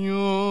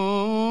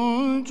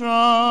 you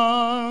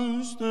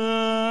trusted,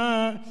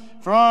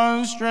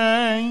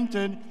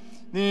 frustrated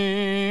the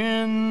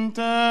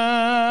intentions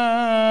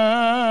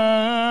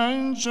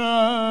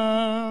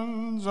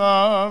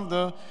of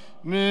the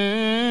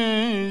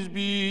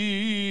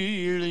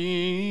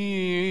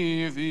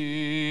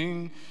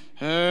misbelieving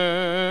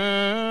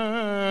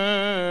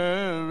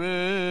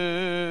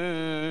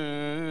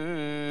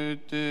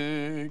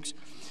heretics.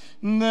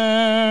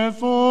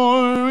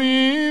 Therefore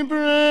we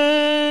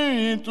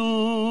pray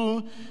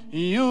to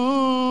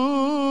you,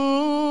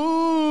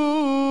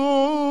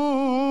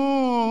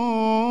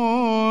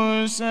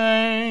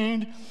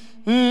 Saint,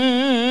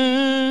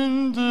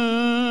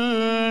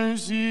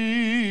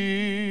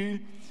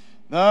 intercede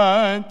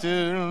that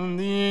till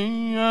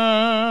the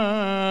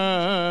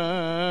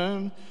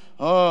end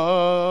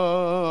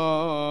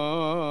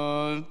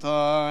of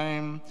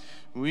time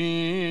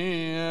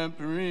we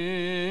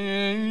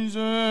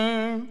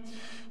preserve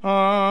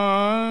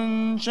our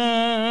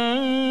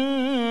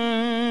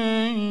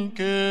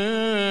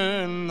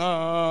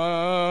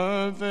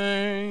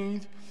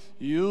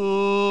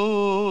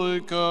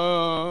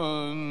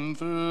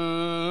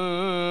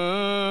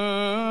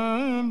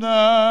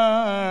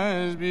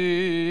as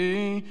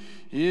being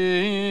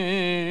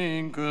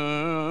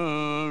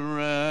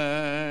correct,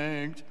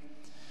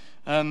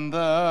 and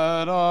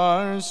that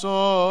our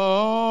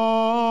souls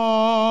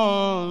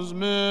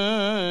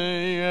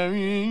may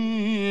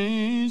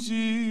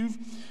receive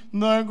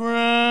the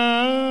great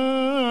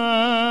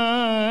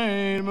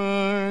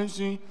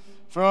mercy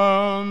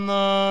from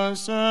the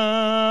Savior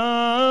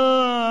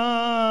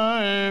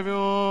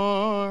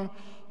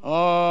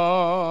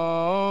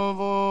of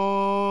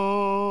all.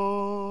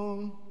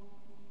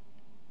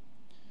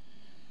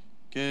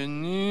 Και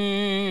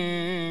νίκαιαι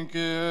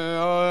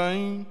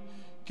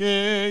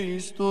και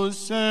εις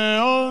τους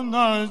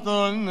αιώνας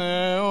των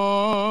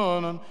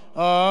αιώνων.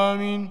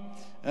 Αμήν.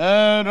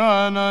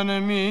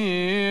 Έραναν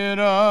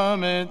μοίρα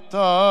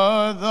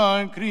μετά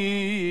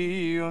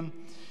δακρύων,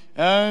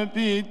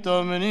 επί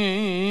το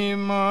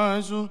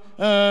μνήμα σου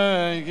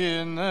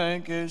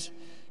γυναίκες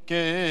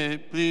και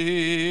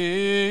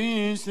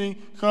πλήστη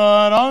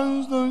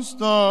χαράς στο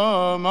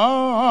στόμα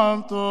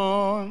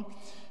αυτών,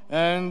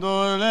 εν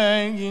το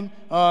λέγειν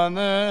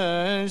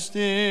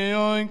ανέστη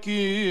ο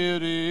Κύριος.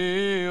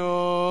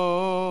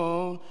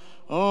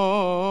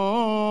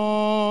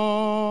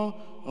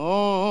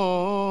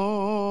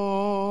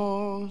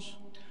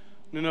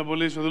 Νυν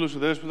απολύσει ο δούλος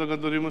δέσποτα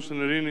κατορίμως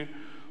στην ειρήνη,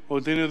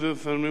 ότι είναι ο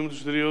θερμίμου του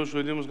συντηριού σου,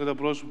 έτοιμος κατά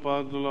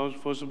πρόσωπα του λαού σου,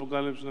 φως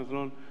αποκάλυψη των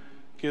εχθρών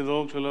και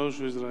δόξα λαού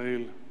σου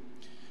Ισραήλ.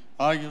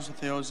 Άγιος ο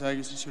Θεός,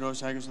 Άγιος ο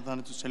Ισχυρός, Άγιος ο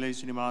θάνατος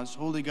ελέησον ημάς.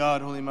 Holy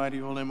God, Holy Mighty,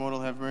 Holy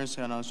Immortal, have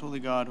mercy on us. Holy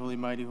God, Holy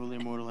Mighty, Holy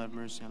Immortal, have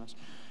mercy on us.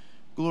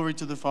 Glory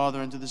to the Father,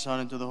 and to the Son,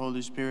 and to the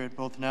Holy Spirit,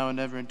 both now and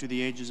ever, and to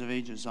the ages of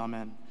ages.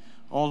 Amen.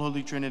 All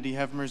Holy Trinity,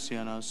 have mercy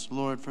on us.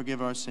 Lord, forgive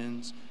our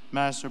sins.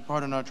 Master,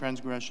 pardon our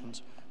transgressions.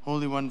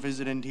 Holy One,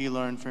 visit and heal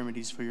our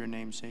infirmities for your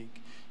name's sake.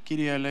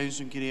 Kyrie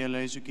eleison, Kyrie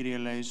eleison, Kyrie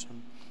eleison.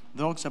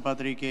 Δόξα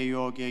Πατρί και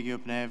Υιό και Αγίο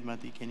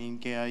Πνεύματι, και νυν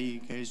και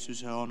αεί και εις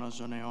τους αιώνας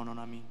των αιώνων.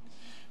 Αμήν.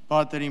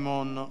 Πάτερ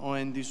ημών, ο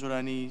εν της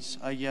ουρανής,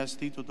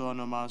 αγιαστήτω το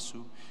όνομά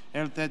σου,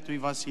 ελθέτω η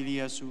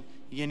βασιλεία σου,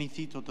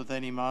 γεννηθήτω το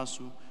θέλημά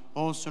σου,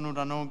 ως στον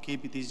ουρανό και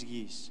επί της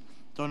γης.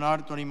 Τον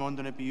άρτον ημών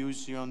των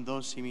επιούσιων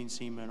δώσει ημίν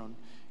σήμερον,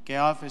 και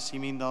άφεση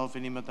ημίν τα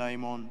οφειλήματα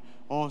ημών,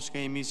 ως και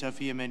εμείς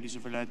αφίεμεν τις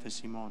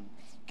οφειλέτες ημών.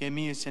 Και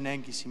μη εσεν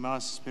έγκυς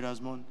ημάς εις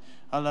πειρασμόν,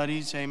 αλλά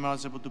ρίσε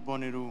ημάς από του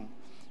πονηρού.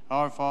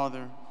 Our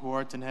Father, who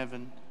art in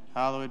heaven,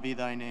 hallowed be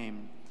thy name.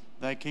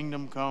 Thy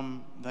kingdom come,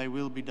 thy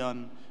will be done,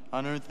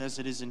 on earth as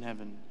it is in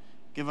heaven.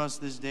 Give us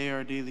this day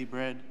our daily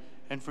bread,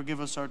 and forgive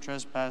us our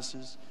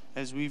trespasses,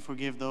 as we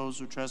forgive those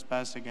who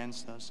trespass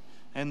against us.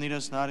 And lead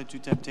us not into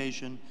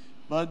temptation,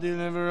 but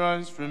deliver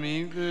us from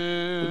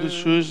evil. Ότι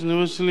σου είναι η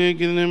βασιλεία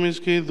και η δύναμη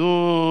και η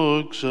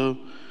δόξα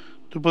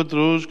του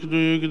Πατρός και του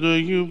Υιού και του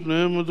Αγίου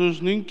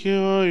Πνεύματος, νυν και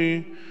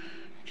αεί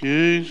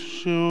και εις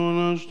τους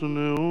αιώνας των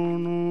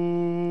αιώνων.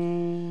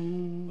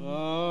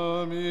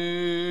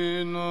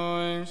 Αμήν. Ο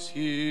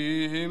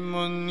εσχήμονιος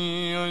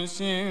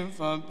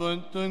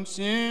υφαπότων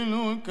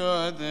ξύλου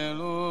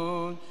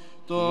κατελούν,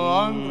 το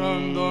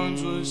άγκραντον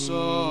σου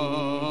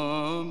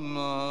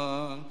σώμα,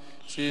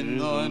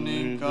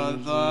 συντώνει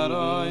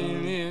καθαρά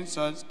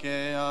ηλίσας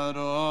και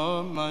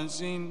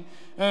αρώμασιν,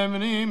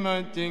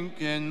 εμνήματιν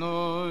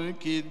κενό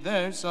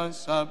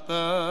κηδεύσας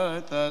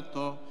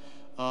απέθετο,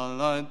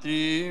 αλλά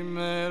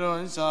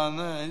τρίμερος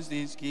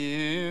ανέστης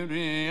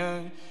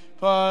Κύριε,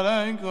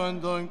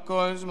 παρέγκον τον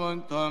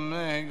κόσμο το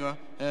μέγα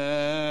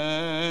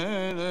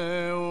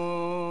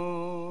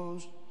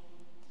έλεος.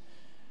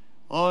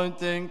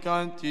 Όταν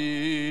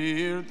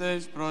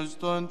κατήρθες προς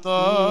τον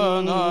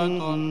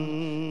θάνατον,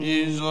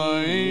 η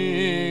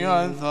ζωή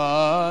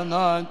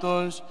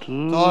αθάνατος,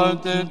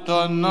 τότε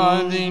τον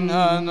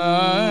άδειναν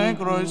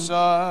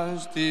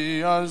έκρωσας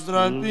τη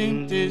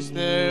αστραπή της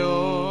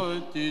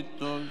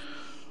θεότητος.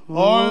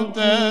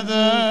 Ότε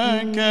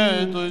δε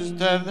και τους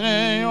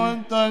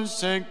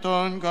τεδρέοντας εκ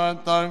των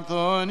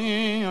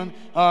καταρχθονίων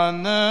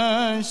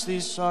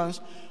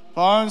ανέστησας,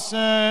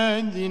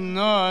 πάσε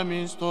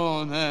δυνάμεις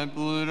των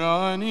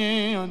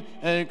επουρανίων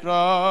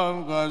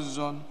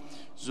εκραυγαζών.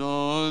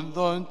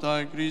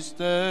 Ζώδοντα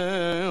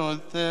Χριστέ ο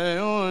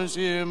Θεός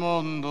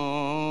ημών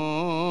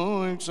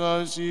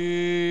δόξα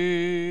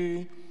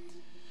Συ.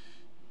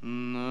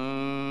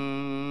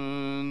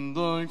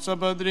 Δόξα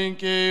Πατρί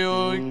και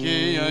Υιό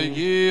και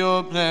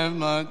Αγίο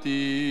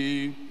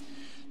Πνεύματι,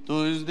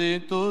 τους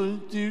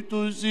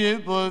τους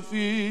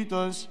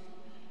υποφύτως,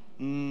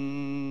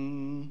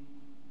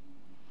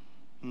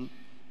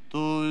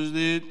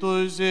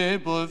 τους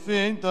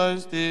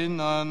υποφύτως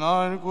την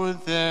ανάρχου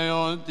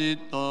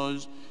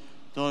θεότητος,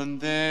 των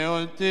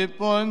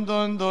θεοτύπων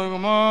των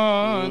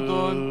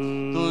δογμάτων,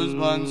 τους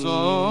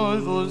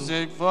πανσόρφους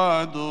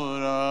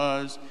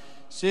εκφάντορας,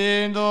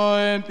 συν το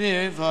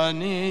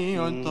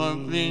επιφανίον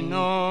των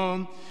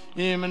κλινών,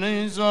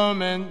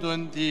 υμνίζομεν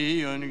των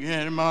θείων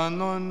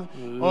Γερμανών,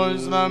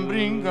 ως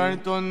λαμπρήν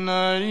καρτών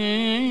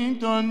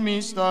αρήτων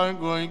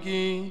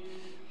μυσταγωγή,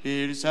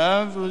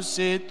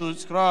 πυρσεύουσι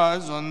τους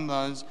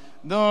κράζοντας,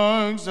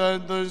 δόξα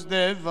τους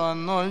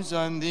στεφανός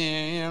αντί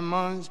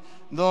εμάς,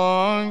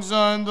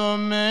 Δόξα το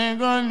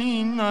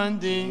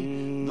μεγαλύναντι,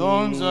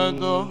 δόξα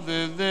το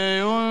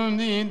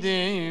βεβαίοντι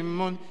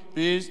δήμον,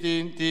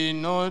 πίστην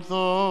την ορθόδοξο.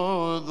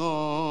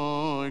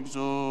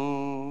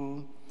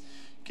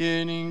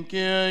 Και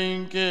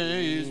νικαίην και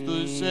εις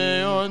τους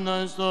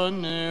αιώνας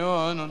των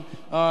αιώνων.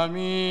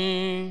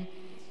 Αμήν.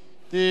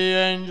 The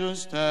angel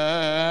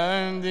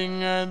standing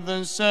at the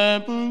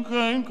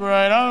sepulchre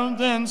cried out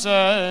and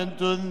said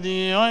to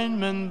the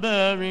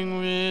ointment-bearing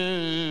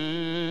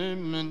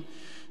women,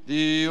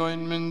 the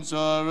ointments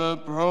are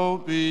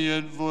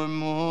appropriate for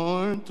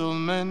mortal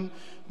men,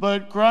 but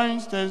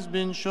Christ has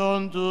been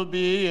shown to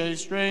be a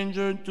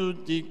stranger to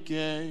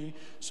decay.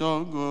 So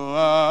go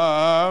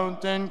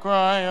out and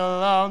cry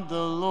aloud,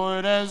 the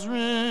Lord has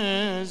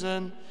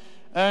risen,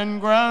 and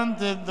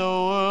granted the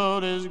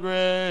world his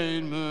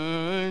great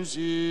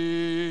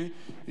mercy.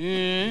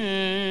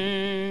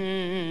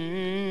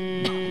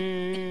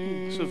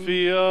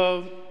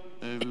 Σοφία.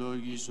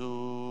 Ευλογήσου.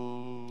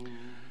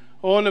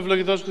 Όν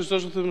ευλογητός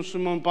Χριστός ο Θεός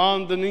ημών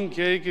πάντων νυν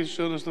και στους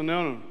αιώνας των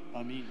αιώνων.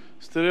 Αμήν.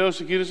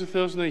 Στερεώσει Κύριος ο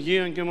Θεός των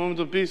Αγίων και μόνο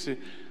το πείσει.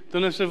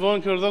 Των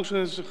ευσεβών και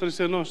ορδόξων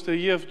χριστιανών,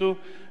 στεγή αυτού,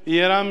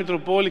 ιερά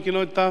Μητροπόλη,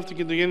 κοινότητά αυτή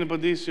και το γέννη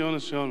παντήσει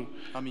αιώνας αιώνων.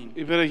 Αμήν.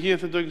 Υπεραγία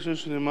Θεό και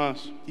σώσουν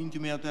εμάς. Την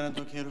τιμιατέρα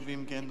το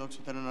χερουβίμ και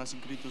εντόξωτερον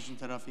ασυγκρίτωσον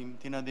θεραφίμ,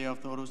 την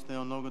αντιαυτόρους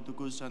θεονόγο του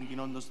κούσαν,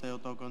 κοινώντος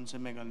θεοτόκον σε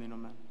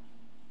μεγαλύνομαι.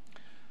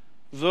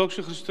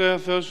 Δόξα Χριστέ,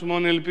 Θεός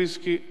ημών, ελπίς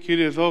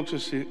Κύριε, δόξα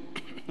Συ.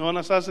 Ο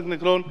Αναστάς εκ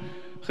νεκρών,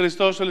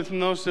 Χριστός ο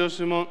αληθινός Θεός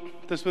ημών,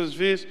 τες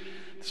πρεσβείες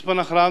της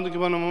Παναχράντου και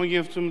Παναμόγη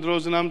αυτού του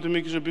Μητρός δυνάμει του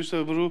μήκης οποίου του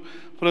ευρού,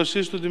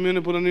 προσείς του τιμίων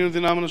επουρανίων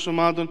δυνάμεων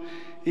σωμάτων,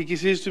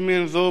 οικησής του μη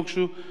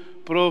ενδόξου,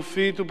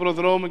 προφήτου,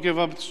 προδρόμου και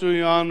βαπτιστού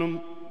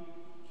Ιωάννου,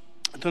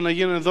 των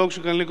Αγίων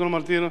ενδόξου κανλίκων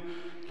μαρτύρων,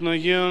 των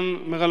Αγίων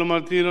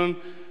μεγαλομαρτύρων,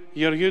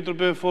 Γεωργίου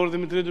Τροπαίου Φόρ,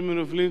 Δημητρίου του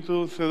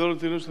Μυροβλήτου, Θεοδόρου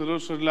Τυρού, Θεοδόρου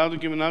Σοριλάτου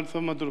και Μινάτου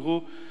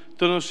Θαυματουργού,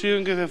 των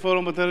Οσίων και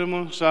Θεφόρων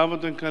Πατέρων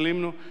Σάββατο,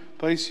 Εγκαλύμνου,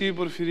 Παϊσίου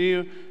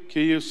Πορφυρίου και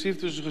Ιωσήφ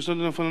του Χριστών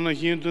των Αφανών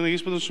Αγίων, των Αγίων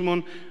Πατρών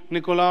Σιμών,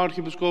 Νικολάου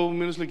Αρχιεπισκόπου,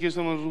 Μήνος Λακίας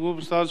Θαυματουργού,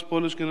 Προστάτης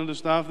Πόλεως και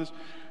Νόντες Ταύτες,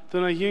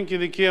 των Αγίων και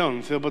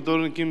Δικαίων,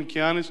 Θεοπατώρων και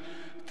Μικιάνης,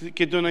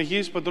 και των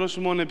Αγίης Πατρός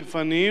Σιμών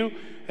Επιφανίου,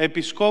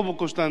 Επισκόπου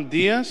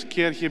Κωνσταντίας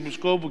και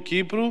Αρχιεπισκόπου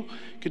Κύπρου,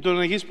 και των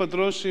Αγίης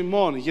Πατρός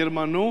Σιμών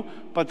Γερμανού,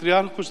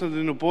 Πατριάρχου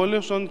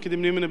Κωνσταντινούπολεως, και τη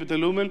μνήμη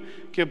επιτελούμεν,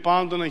 και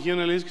πάνω των Αγίων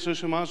Ελίης και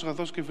σώσου εμάς, ο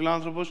καθώς και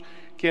φιλάνθρωπος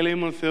και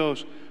ελεήμων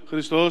Θεός.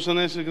 Χριστός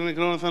ανέσαι και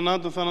νεκρών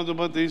θανάτων, θάνατο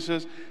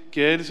πατήσας,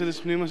 και έρισε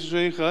της μνήμας στη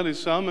ζωή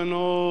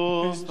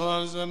χαρισάμενος.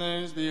 Χριστός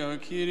ανέστη ο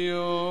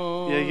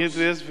Κύριος. Η Αγία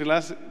Τριάς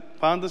φυλάσσει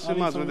πάντα σε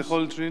εμάς. May the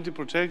Holy Trinity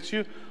protect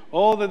you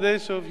all the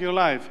days of your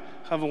life.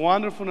 Have a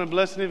wonderful and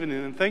blessed evening,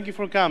 and thank you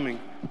for coming.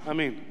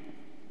 Amen.